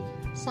ini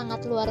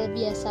sangat luar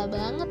biasa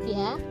banget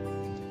ya.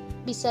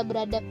 Bisa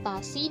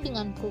beradaptasi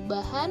dengan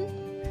perubahan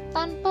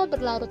tanpa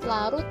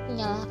berlarut-larut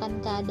menyalahkan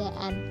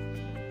keadaan,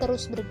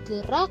 terus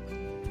bergerak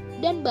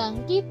dan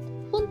bangkit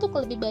untuk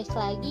lebih baik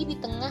lagi di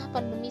tengah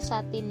pandemi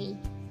saat ini.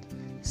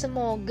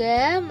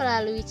 Semoga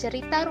melalui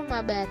cerita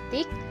Rumah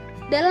Batik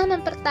dalam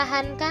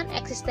mempertahankan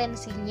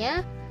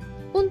eksistensinya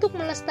untuk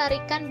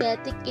melestarikan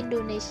batik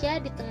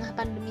Indonesia di tengah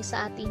pandemi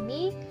saat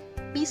ini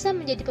bisa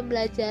menjadi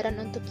pembelajaran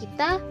untuk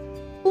kita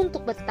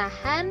untuk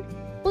bertahan,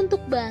 untuk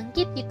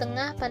bangkit di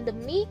tengah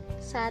pandemi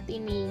saat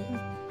ini.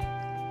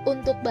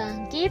 Untuk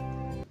bangkit,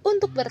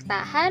 untuk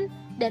bertahan,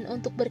 dan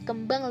untuk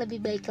berkembang lebih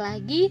baik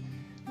lagi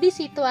di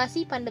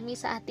situasi pandemi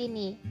saat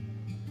ini.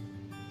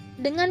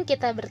 Dengan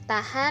kita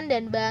bertahan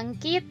dan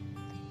bangkit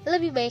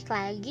lebih baik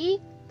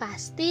lagi,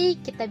 pasti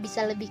kita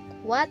bisa lebih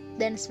kuat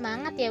dan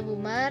semangat ya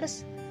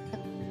Boomers.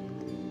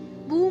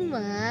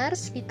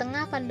 Boomers, di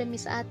tengah pandemi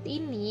saat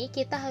ini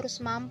kita harus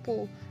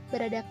mampu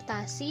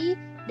beradaptasi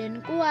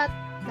dan kuat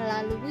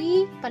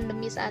melalui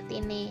pandemi saat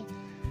ini.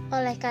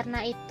 Oleh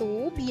karena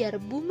itu, biar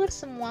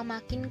Boomers semua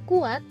makin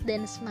kuat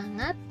dan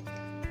semangat,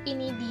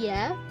 ini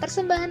dia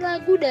persembahan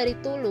lagu dari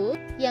Tulus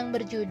yang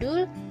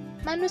berjudul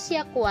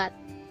Manusia Kuat.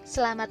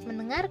 Selamat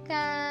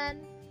mendengarkan.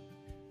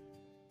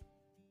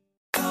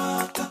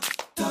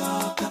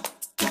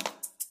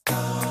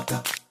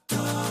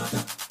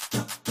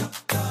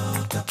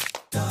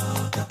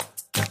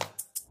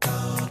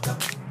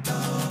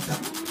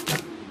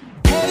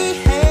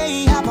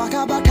 Hey, apa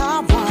kabar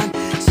kawan?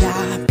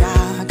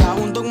 Siapkah kau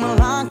untuk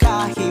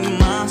melangkahi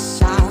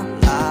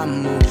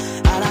masalahmu?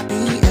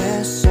 Hadapi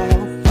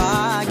esok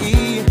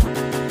pagi.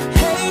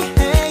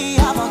 Hey,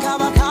 apa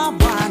kabar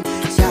kawan?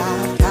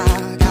 Siapkah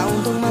kau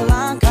untuk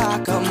melangkah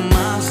ke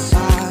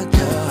masa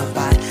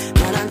depan,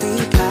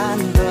 menantikan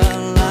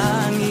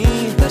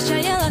pelangi?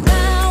 Percayalah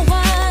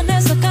kawan,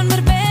 esok kan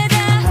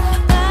berbeda.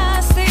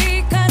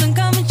 Pastikan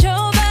engkau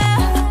mencoba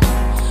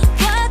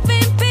buat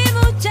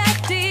mimpimu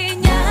jadi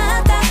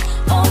nyata.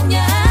 Oh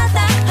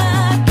nyata,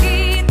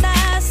 kita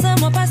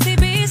semua pasti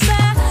bisa,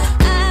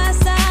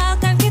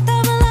 asalkan kita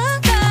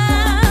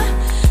melangkah.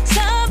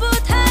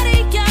 Sebut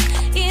hari yang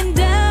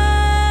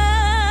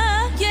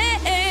indah, yeah.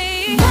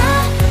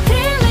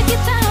 Marilah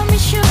kita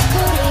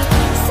mensyukuri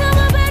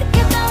semua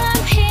berkat dalam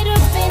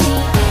hidup ini.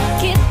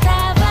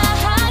 Kita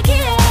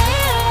bahagia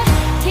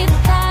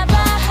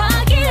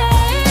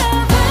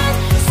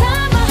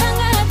bersama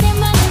hangat yang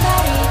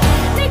mentari.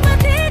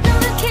 Nikmati dan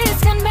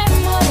lukiskan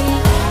memori.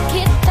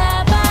 Kita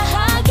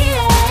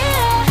bahagia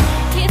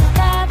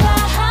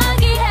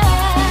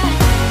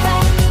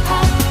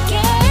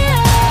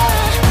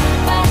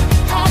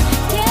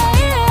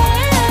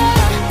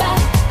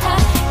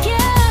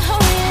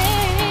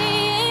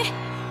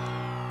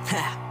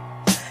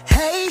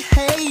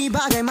Hey,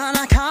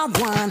 bagaimana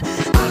kawan?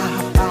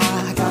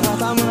 Apakah kau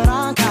tak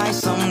merangkai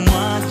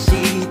semua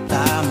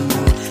citamu?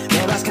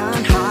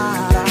 Bebaskan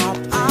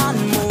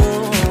harapanmu.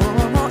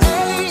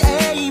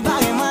 Hey,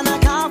 bagaimana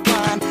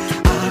kawan?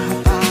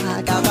 Apakah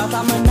kau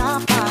tak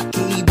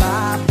menapaki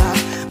babak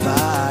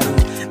baru?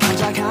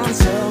 Pancarkan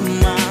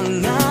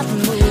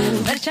semangatmu.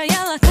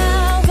 Percayalah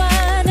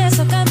kawan,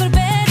 esok kan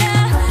berbeda.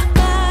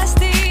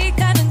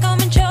 Pastikan engkau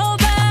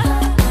mencoba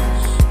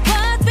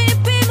buat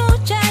mimpimu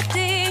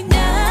jadi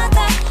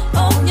nyata.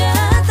 Oh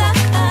nyata,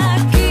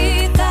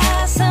 kita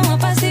semua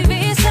pasti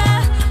bisa,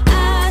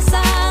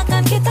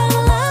 asalkan kita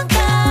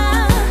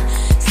melangkah.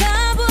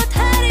 Sebut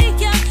hari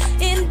yang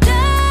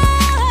indah.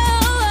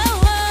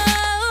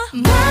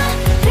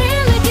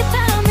 Marilah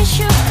kita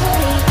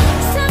mensyukuri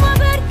semua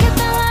berkat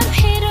dalam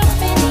hidup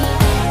ini.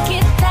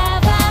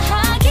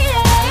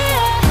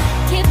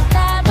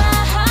 Kita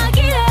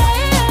bahagia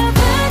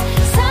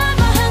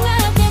bersama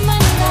hangat yang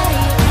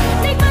mentari.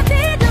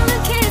 Nikmati dan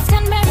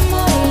lukiskan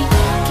memori.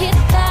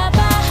 Kita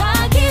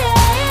bahagia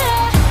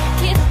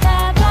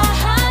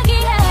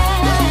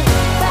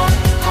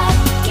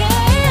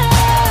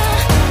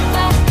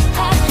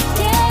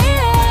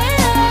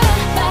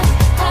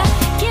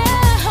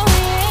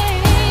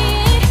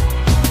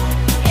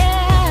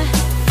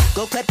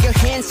Go clap your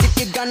hands if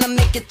you're gonna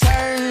make it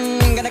turn.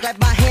 Gonna clap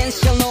my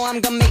hands, you'll know I'm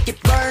gonna make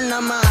it burn.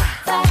 I'm a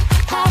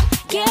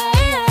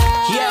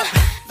yeah.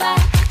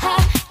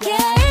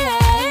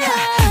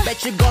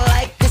 Bet you gon'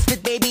 like this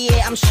bit, baby,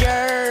 yeah, I'm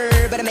sure.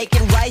 Better make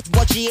it right,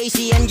 watch the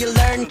AC and you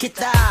learn.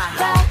 Kita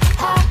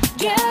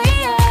bahagia.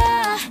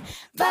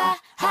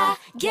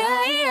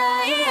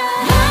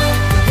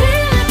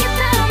 Marilah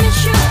kita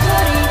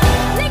mensyukuri,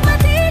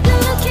 nikmati dan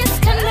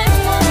lukiskan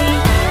memori.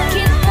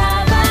 Kita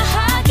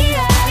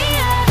bahagia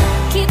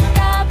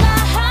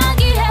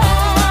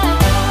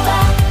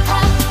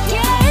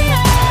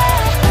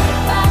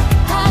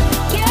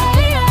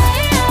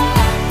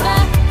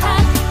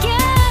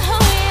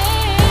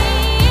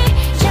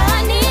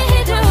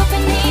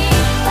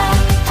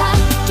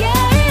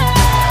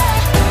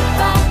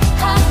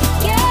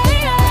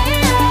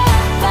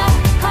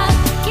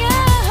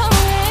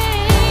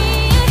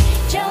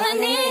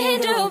jalani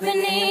hidup ini. Jalani hidup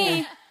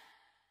ini.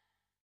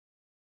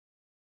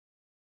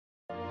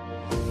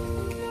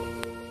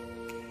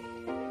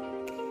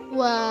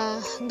 Wah,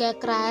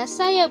 nggak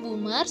kerasa ya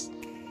Boomers,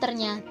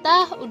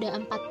 ternyata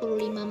udah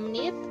 45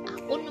 menit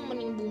aku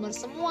nemenin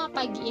Boomers semua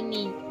pagi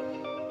ini.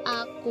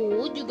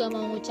 Aku juga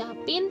mau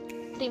ngucapin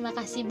terima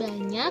kasih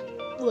banyak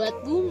buat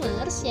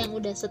Boomers yang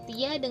udah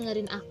setia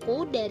dengerin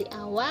aku dari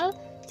awal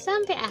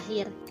sampai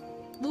akhir.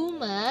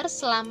 Boomers,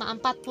 selama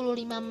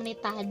 45 menit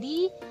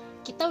tadi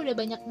kita udah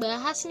banyak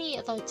bahas nih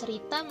atau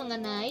cerita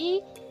mengenai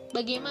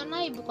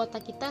bagaimana ibu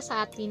kota kita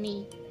saat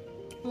ini.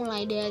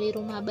 Mulai dari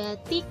rumah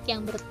batik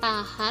yang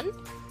bertahan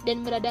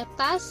dan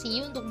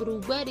beradaptasi untuk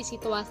berubah di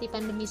situasi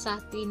pandemi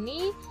saat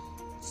ini,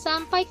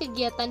 sampai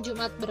kegiatan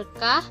Jumat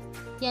Berkah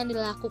yang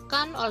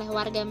dilakukan oleh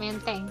warga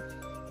Menteng.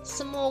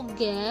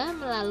 Semoga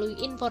melalui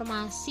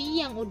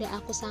informasi yang udah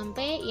aku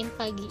sampaikan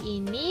pagi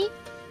ini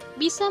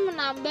bisa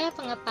menambah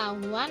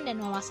pengetahuan dan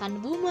wawasan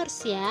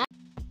boomers ya.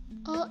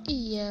 Oh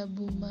iya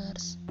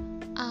boomers,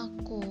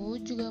 aku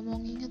juga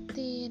mau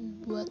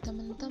ngingetin buat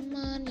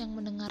teman-teman yang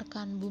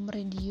mendengarkan Boom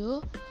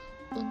Radio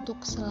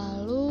untuk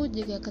selalu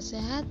jaga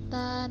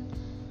kesehatan.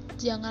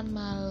 Jangan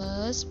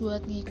males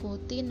buat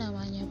ngikuti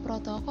namanya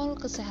protokol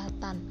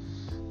kesehatan.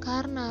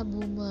 Karena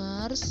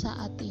boomers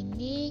saat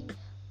ini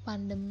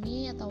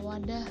pandemi atau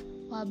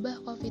wabah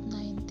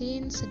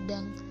COVID-19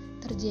 sedang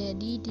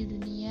terjadi di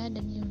dunia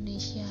dan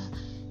Indonesia.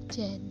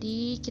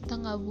 Jadi kita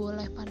nggak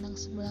boleh pandang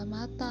sebelah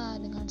mata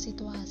dengan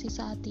situasi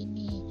saat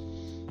ini.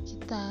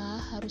 Kita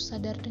harus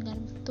sadar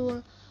dengan betul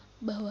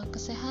bahwa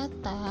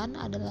kesehatan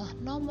adalah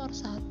nomor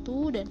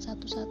satu dan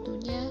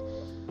satu-satunya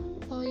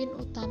poin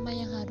utama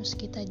yang harus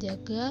kita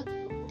jaga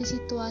di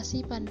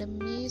situasi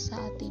pandemi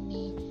saat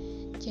ini.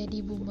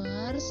 Jadi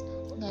boomers,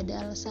 nggak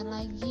ada alasan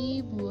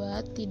lagi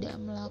buat tidak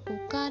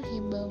melakukan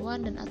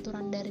himbauan dan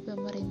aturan dari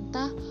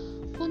pemerintah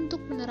untuk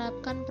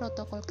menerapkan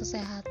protokol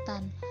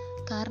kesehatan.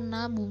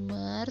 Karena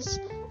boomers,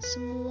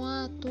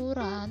 semua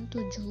aturan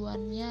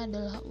tujuannya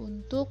adalah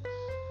untuk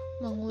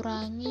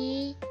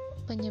mengurangi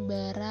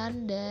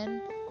penyebaran dan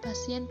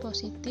pasien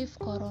positif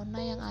corona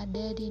yang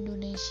ada di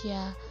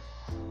Indonesia.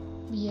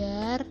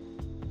 Biar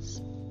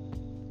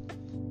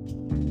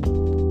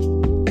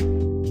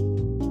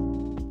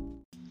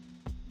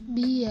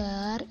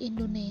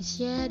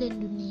Indonesia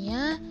dan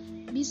dunia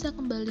bisa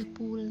kembali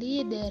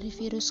pulih dari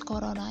virus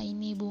corona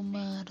ini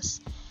boomers.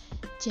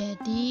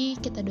 Jadi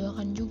kita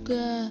doakan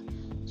juga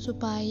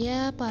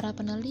supaya para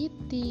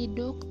peneliti,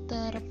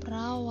 dokter,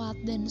 perawat,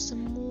 dan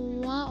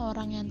semua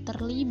orang yang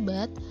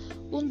terlibat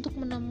untuk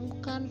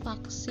menemukan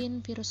vaksin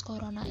virus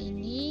corona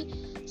ini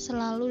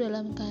selalu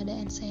dalam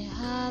keadaan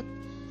sehat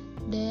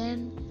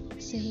dan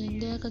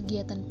sehingga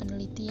kegiatan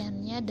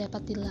penelitiannya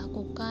dapat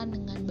dilakukan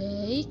dengan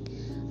baik,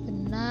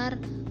 benar,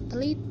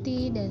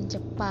 teliti, dan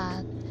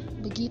cepat.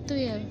 Begitu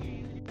ya.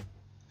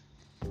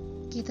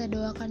 Kita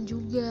doakan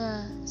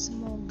juga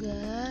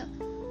semoga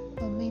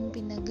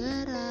pemimpin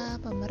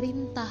negara,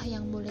 pemerintah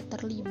yang boleh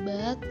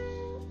terlibat,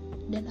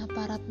 dan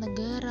aparat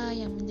negara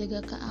yang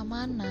menjaga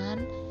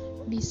keamanan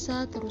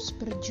bisa terus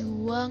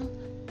berjuang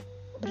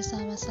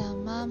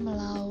bersama-sama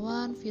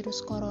melawan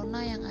virus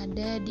corona yang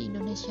ada di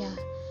Indonesia.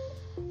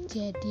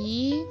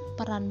 Jadi,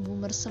 peran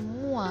boomer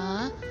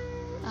semua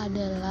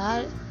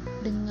adalah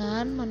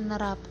dengan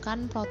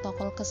menerapkan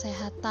protokol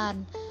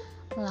kesehatan,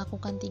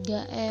 melakukan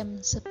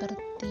 3M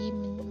seperti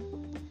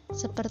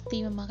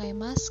memakai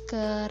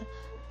masker,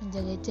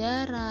 menjaga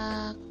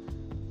jarak,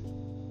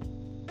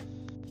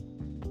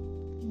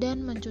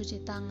 dan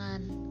mencuci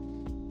tangan.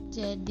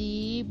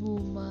 Jadi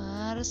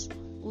boomers,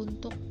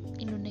 untuk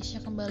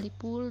Indonesia kembali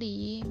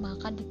pulih,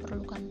 maka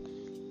diperlukan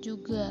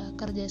juga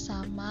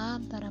kerjasama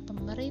antara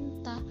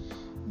pemerintah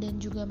dan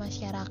juga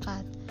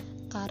masyarakat.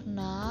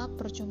 Karena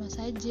percuma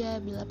saja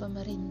bila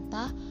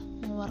pemerintah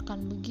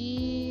mengeluarkan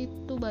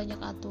begitu banyak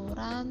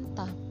aturan,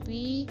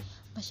 tapi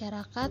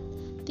masyarakat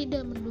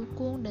tidak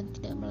mendukung dan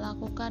tidak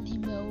melakukan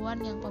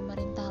himbauan yang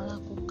pemerintah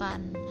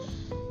lakukan.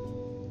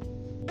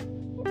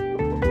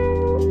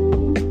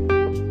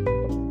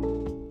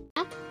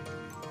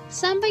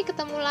 Sampai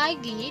ketemu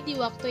lagi di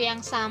waktu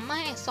yang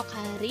sama esok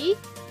hari,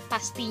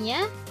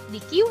 pastinya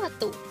di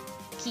Kiwatu.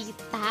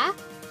 Kita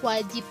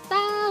wajib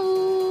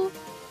tahu.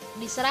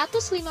 Di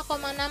 105,6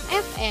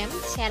 FM,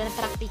 siaran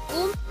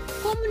praktikum,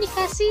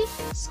 komunikasi,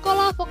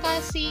 sekolah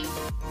vokasi,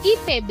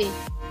 IPB.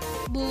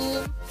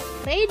 Boom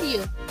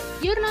Radio,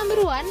 your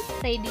number one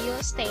radio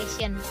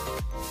station.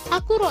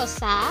 Aku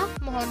Rosa,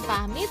 mohon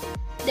pamit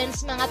dan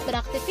semangat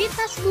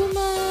beraktivitas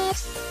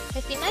boomers.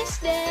 Have a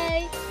nice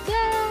day.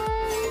 Bye.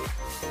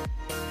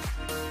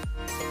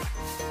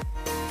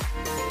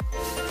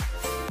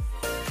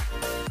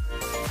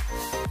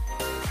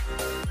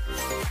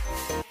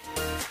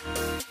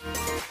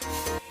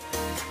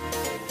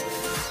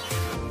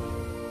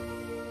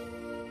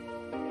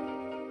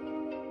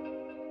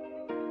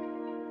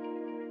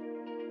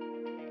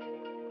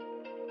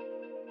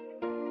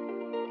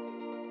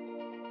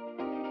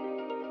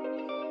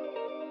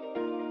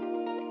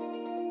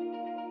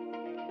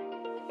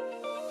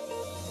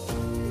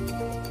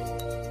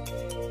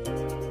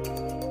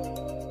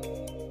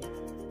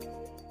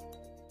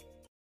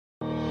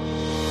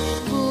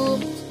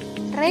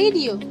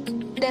 Radio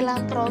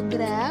dalam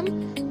program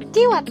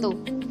Kiwatu.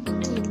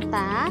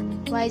 Kita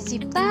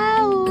wajib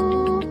tahu.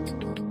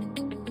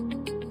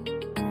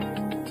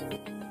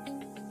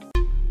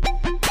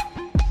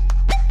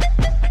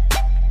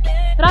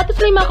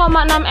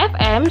 .6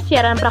 FM,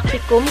 siaran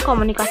praktikum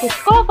komunikasi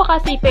Sekolah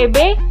Vokasi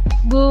IPB,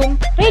 Boom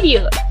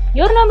Radio,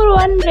 your number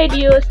one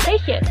radio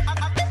station.